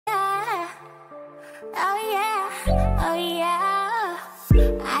Oh yeah, oh yeah.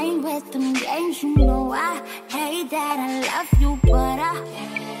 I ain't with them games, you know I hate that I love you, but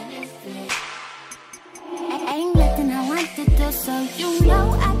ain't nothing I want to do, so you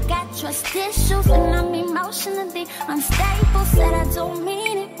know I got trust issues and I'm emotionally unstable. Said I don't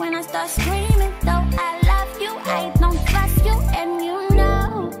mean it when I start screaming, though I love you, I don't trust you, and you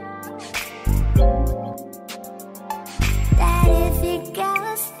know that if it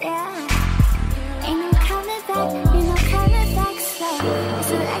goes down, ain't no coming back, ain't no coming back. So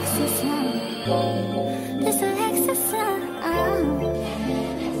it's Alexis now, it's Alexis now,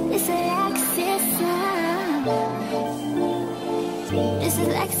 it's Alexis now, it's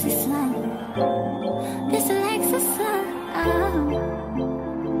Alexis now, it's Alexis now,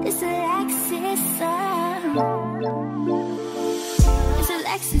 it's Alexis now, it's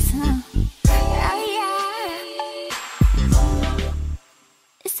Alexis now. Oh yeah,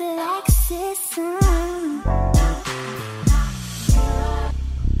 it's Alexis now.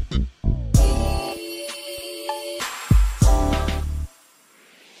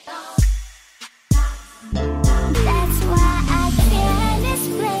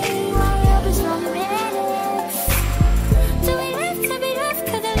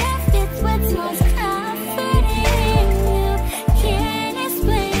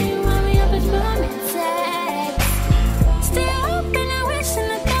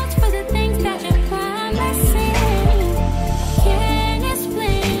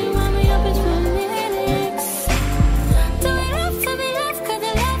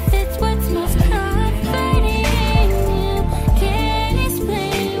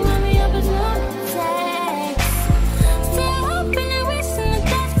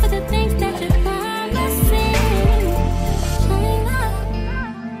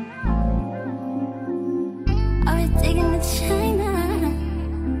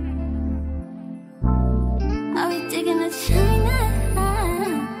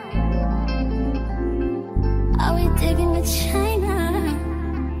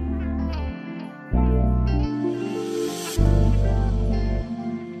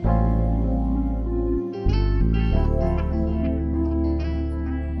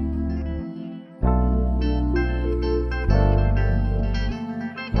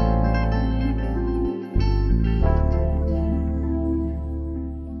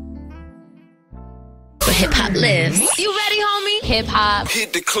 Hip hop lives. You ready, homie? Hip hop.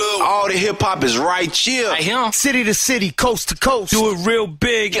 Hit the club. All the hip hop is right here. Right here. City to city, coast to coast. Do it real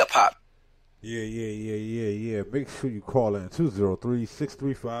big. Hip hop. Yeah. Make sure you call in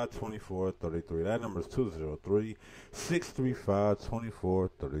 203-635-2433. That number is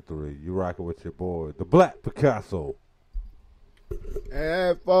 203-635-2433. You rocking with your boy, the Black Picasso.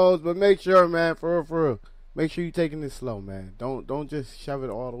 Hey, folks, but make sure, man, for real. Make sure you're taking this slow, man. Don't just shove it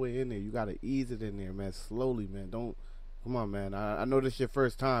all the way in there. You got to ease it in there, man, slowly, man. Come on, man. I know this is your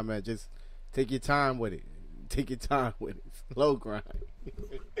first time, man. Just take your time with it. Take your time with it. Slow grind.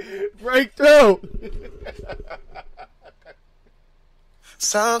 Breakthrough.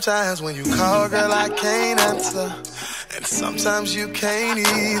 Sometimes when you call, girl, I can't answer. And sometimes you can't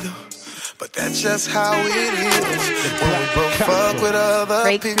either. But that's just how it is. When we both fuck with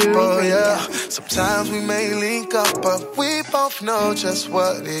other people, yeah. Sometimes we may link up, but we both know just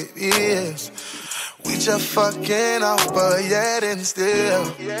what it is. We just fucking off, but yet and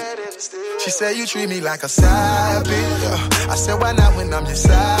still. She said you treat me like a side bitch. I said why not when I'm your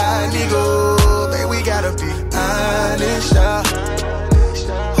side nigga? Babe, we gotta be honest, yeah.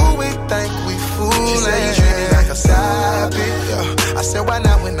 Who we think we fooling? She said you treat me like a side bitch. I said why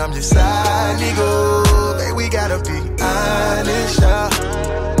not when I'm your side nigga? Babe, we gotta be honest, yeah.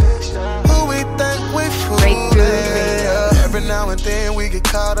 Who we think we fooling? Yeah. Every now and then we get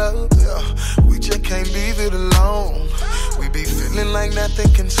caught up, yeah. We just can't leave it alone. We be feeling like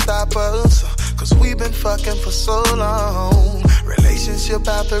nothing can stop us, cause we been fucking for so long. Relationship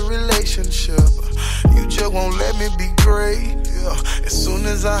after relationship, you just won't let me be great, yeah. As soon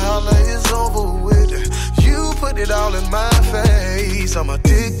as I holler it's over with it. You put it all in my face. I'm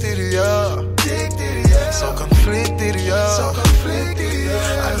addicted to you, so conflicted, yeah.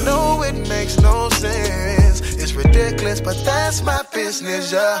 I know it makes no sense, it's ridiculous, but that's my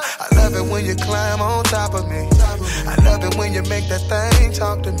business, yeah. I love it when you climb on top of me. I love it when you make that thing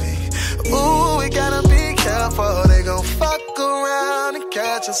talk to me. Ooh, we gotta be careful, they gon' fuck around and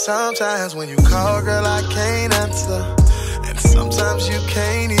catch us. Sometimes when you call, girl, I can't answer. And sometimes you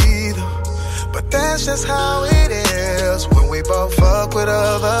can't either. But that's just how it is when we both fuck with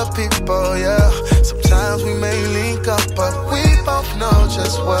other people, yeah. Sometimes we may link up, but we both know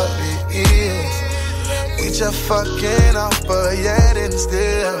just what it is. We just fucking off, but yet and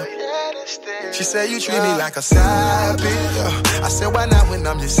still. She said you treat me like a side bitch. I said why not when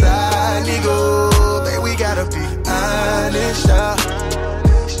I'm your side nigga? Babe, we gotta be honest,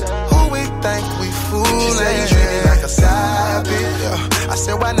 Who we think we fooling? She said you treat me like a side bitch. I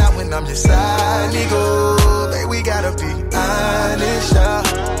said why not when I'm your side nigga? Babe, we gotta be honest,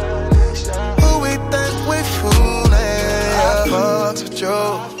 Who we think we fooling? I fucks with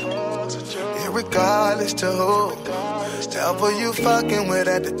you, regardless to who. Whoever you fucking with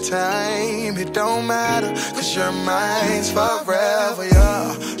at the time, it don't matter, cause you're mine forever,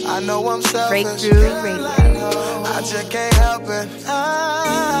 I know I'm selfish, I just can't help it.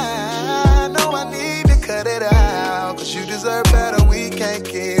 I know I need to cut it out, cause you deserve better, we can't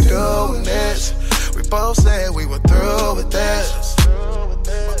keep doing this. We both said we were through with this.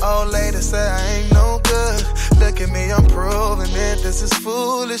 My old lady said I ain't no good. Look at me, I'm proving it. This is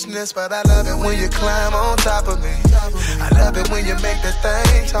foolishness, but I love it when you climb on top of me. I love it when you make that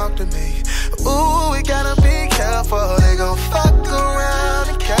thing talk to me. Ooh, we gotta be careful. They gon' fuck around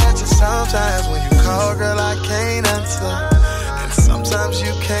and catch us. Sometimes when you call, girl, I can't answer, and sometimes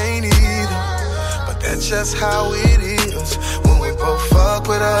you can't either. But that's just how it is when we both fuck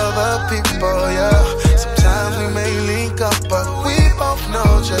with other people, Sometimes we may link up, but we both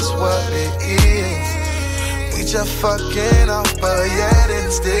know just what it is. We just fucking off, but yet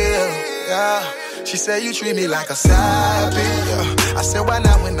and still, She said you treat me like a side bitch, I said why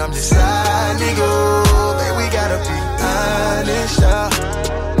not when I'm your side nigga? Babe, we gotta be honest,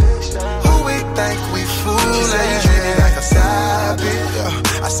 Who we think we fooling? She said you treat me like a side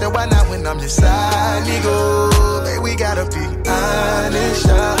bitch, I said why not when I'm your side nigga? Babe, we gotta be honest,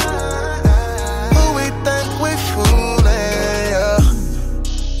 Who we think we fooling,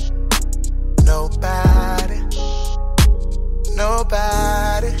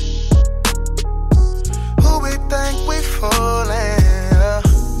 Nobody. Who we think we fooling?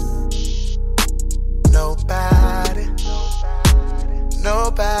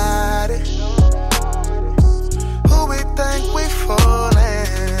 Nobody. Who we think we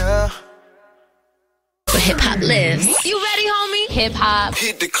fooling? Where hip hop lives. You ready, homie? Hip hop.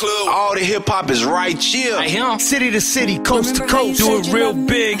 Hit the club. All the hip hop is right here. Right here. City to city, coast to coast. Do it real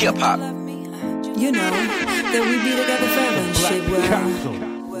big. Hip hop. You know that we be together forever and shit.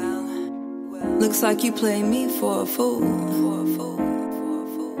 Well, looks like you play me for a fool.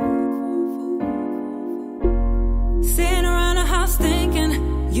 Sitting around the house thinking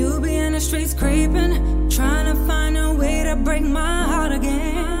you be in the streets creeping, trying to find a way to break my heart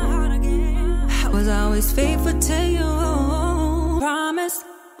again. I was always faithful to you, promised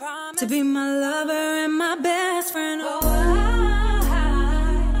to be my lover and my best friend.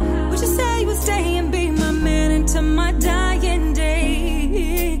 Would you say you would stay and be my man until my dying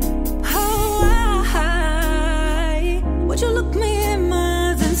day? Would you look me in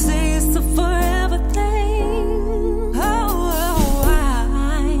my eyes and say it's a forever thing?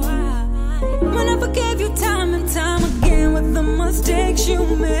 When I forgave you time and time again with the mistakes you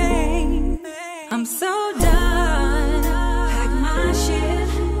made, I'm so done. Pack my shit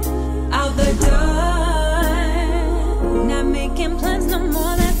out the door, not making plans no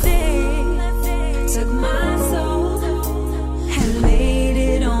more. That's it. Took my soul and laid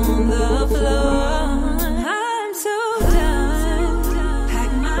it on the floor.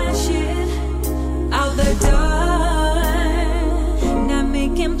 Not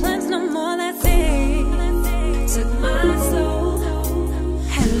making plans no more, that's it. Took my soul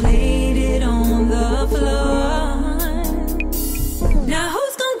and laid it on the floor. Now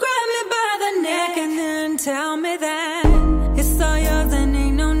who's gonna grab me by the neck and then tell me that it's all yours and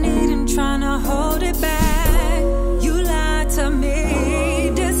ain't no need in trying to hold it back? You lied to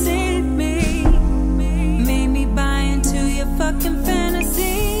me, deceived me, made me buy into your fucking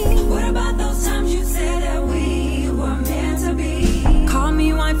fantasy. What about those times you said that we were meant to be? Call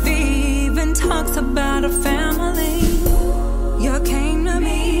me wifey, even talks about a family. You came to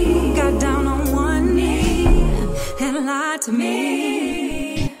me, got down on one knee and lied to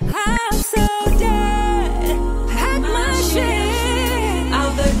me. I'm so dead. Pack my shit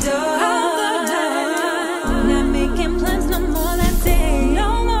out the door. Not making plans no more, that's it.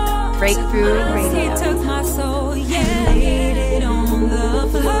 No more. Breakthrough Radio. He took my soul, yeah, laid it on the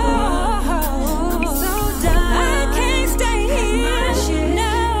floor.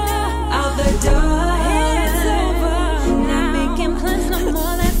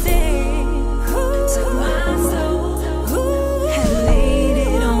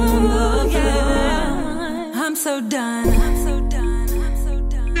 So done. I'm so done. I'm so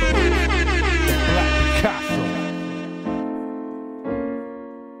done. The Black Picasso.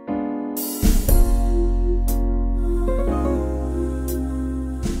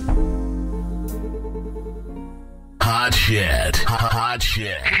 Hot shit. Hot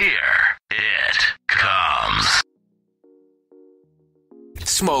shit. Here it comes.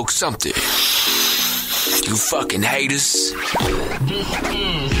 Smoke something. You fucking haters.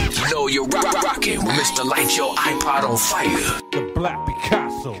 You know you're rocking with Mr. Light Your iPod on Fire. The Black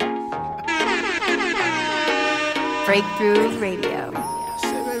Picasso. Breakthrough Radio.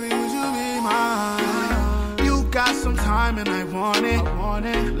 Say, baby, would you be mine? You got some time and I want it.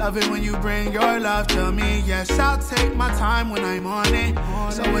 Love it when you bring your love to me. Yes, I'll take my time when I'm on it.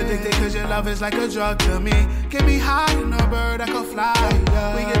 So addicted cause your love is like a drug to me. Get me high in a bird that could fly.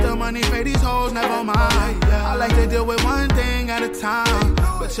 We get the money, pay these hoes, never mind. I like to deal with one thing at a time,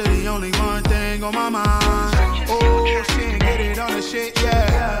 but you're the only one thing on my mind. Oh, she ain't get it on the shit,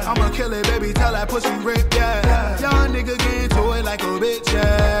 yeah. I'ma kill it, baby, tell that pussy rip, yeah. Young nigga get into it like a bitch,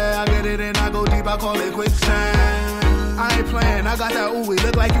 yeah. I get it and I go deep, I call it quicksand. I ain't playing, I got that ooey.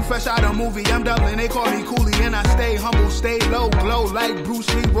 Look like you fresh out a movie. I'm Dublin, they call me Coolie. And I stay humble, stay low, glow like Bruce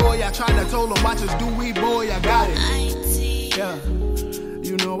Leroy. I tried to tell them, watch us do we, boy, I got it. Yeah.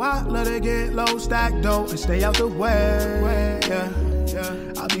 You know I let it get low, stack dough, and stay out the way. Yeah.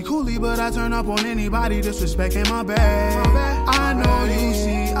 I be coolie, but I turn up on anybody disrespecting my bag. I know you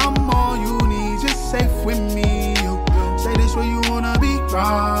see, I'm all you need, just safe with me. You say this where you wanna be,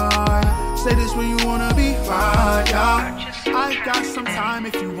 right? Say this where you wanna be, right? Yeah. I got some time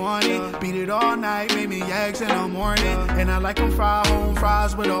if you want it. Beat it all night, make me eggs in the morning. And I like them fried home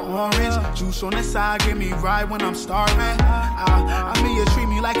fries with an orange juice on the side, get me right when I'm starving. I mean you treat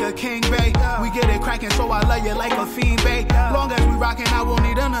me like a king, babe. We get it cracking, so I love you like a fiend, babe. Long as we rockin', I won't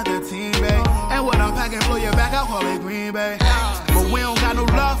need another team, babe. And when I'm packing, blow your back, I call it green, babe. But we don't got no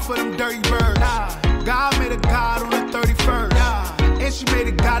love for them dirty birds. God made a God on the 31st. And she made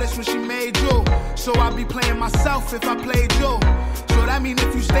a goddess when she made you. So I be playing myself if I played you. So that mean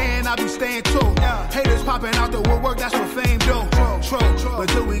if you staying, I be staying too. Haters popping out the woodwork, that's what fame do. True. But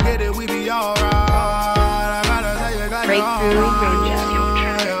till we get it, we be alright. I gotta tell you, got Breakthrough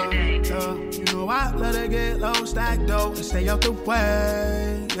Radio. You know I let it get low, stack dough, and stay out the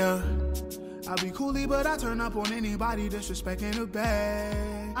way. Yeah. I be coolie, but I turn up on anybody disrespecting the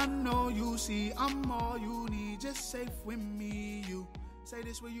bag. I know you see, I'm all you need, just safe with me. You say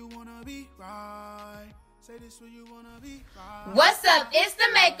this where you wanna be, right? Say this where you wanna be, right? What's up? It's the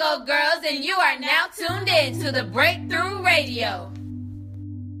Mako Girls, and you are now tuned in to the Breakthrough Radio.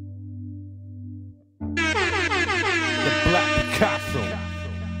 The Black Picasso.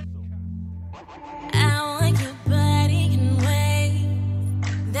 I want your body in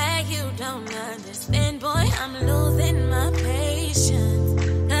ways that you don't understand. Boy, I'm losing my patience,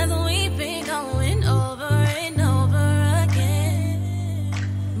 'cause we've been going over and over again.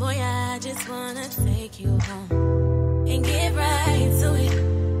 Boy, I just wanna take you home and get right to it.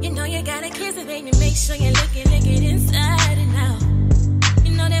 You know you gotta kiss it, baby, make sure you're looking